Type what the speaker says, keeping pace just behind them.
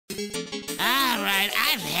All right,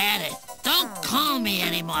 I've had it. Don't call me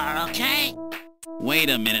anymore, okay? Wait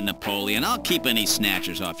a minute, Napoleon. I'll keep any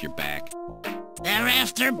snatchers off your back. They're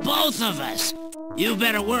after both of us. You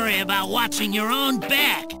better worry about watching your own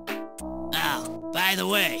back. Oh, by the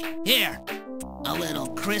way, here, a little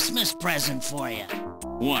Christmas present for you.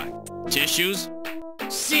 What? Tissues?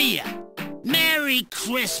 See ya. Merry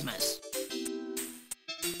Christmas.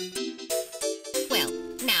 Well,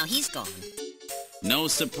 now he's gone. No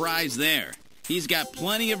surprise there. He's got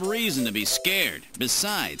plenty of reason to be scared.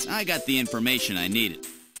 Besides, I got the information I needed.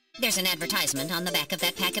 There's an advertisement on the back of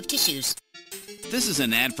that pack of tissues. This is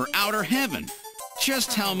an ad for outer heaven.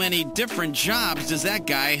 Just how many different jobs does that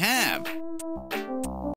guy have?